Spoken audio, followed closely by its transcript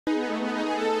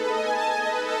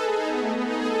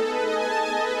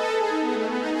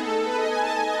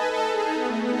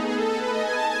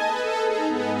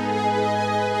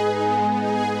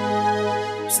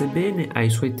Sebbene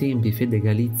ai suoi tempi Fede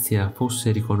Galizia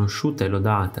fosse riconosciuta e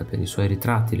lodata per i suoi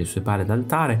ritratti e le sue pale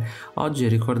d'altare, oggi è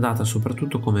ricordata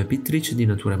soprattutto come pittrice di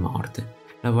nature morte.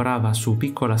 Lavorava su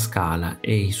piccola scala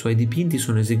e i suoi dipinti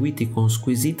sono eseguiti con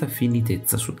squisita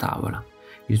finitezza su tavola.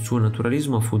 Il suo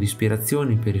naturalismo fu di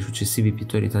ispirazione per i successivi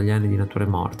pittori italiani di nature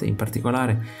morte, in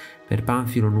particolare per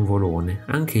Panfilo Nuvolone,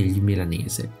 anch'egli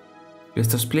milanese.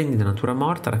 Questa splendida natura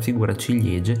morta raffigura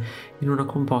Ciliegie in una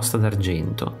composta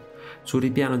d'argento. Sul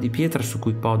ripiano di pietra su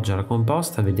cui poggia la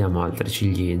composta vediamo altre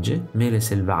ciliegie, mele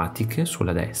selvatiche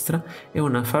sulla destra e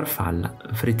una farfalla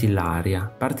fritillaria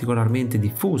particolarmente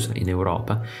diffusa in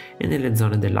Europa e nelle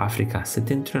zone dell'Africa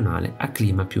settentrionale a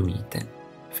clima più mite.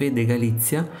 Fede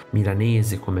Galizia,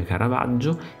 milanese come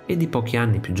Caravaggio e di pochi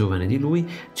anni più giovane di lui,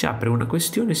 ci apre una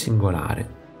questione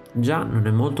singolare. Già non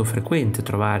è molto frequente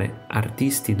trovare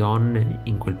artisti donne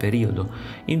in quel periodo,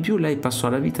 in più lei passò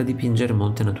la vita a dipingere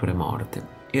molte nature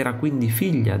morte. Era quindi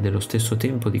figlia dello stesso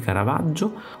tempo di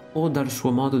Caravaggio o dal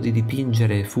suo modo di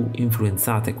dipingere fu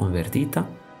influenzata e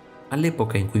convertita?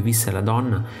 All'epoca in cui visse la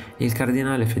donna, il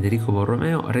cardinale Federico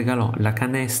Borromeo regalò la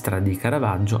canestra di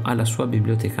Caravaggio alla sua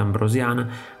biblioteca ambrosiana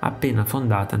appena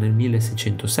fondata nel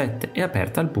 1607 e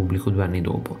aperta al pubblico 2 anni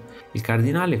dopo. Il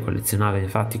cardinale collezionava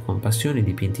infatti con passione i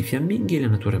dipinti fiamminghi e le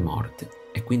nature morte.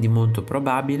 È quindi molto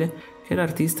probabile che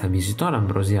l'artista visitò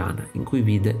l'Ambrosiana in cui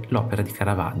vide l'opera di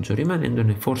Caravaggio,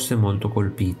 rimanendone forse molto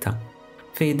colpita.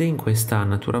 Fede in questa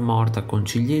natura morta con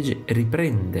ciliegie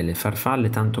riprende le farfalle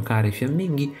tanto care ai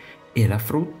fiamminghi e la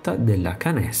frutta della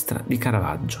canestra di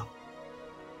Caravaggio.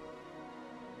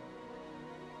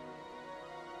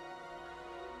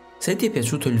 Se ti è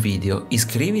piaciuto il video,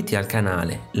 iscriviti al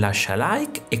canale, lascia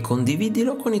like e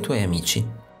condividilo con i tuoi amici.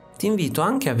 Ti invito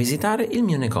anche a visitare il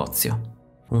mio negozio.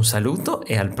 Un saluto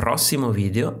e al prossimo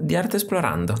video di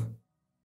Artesplorando.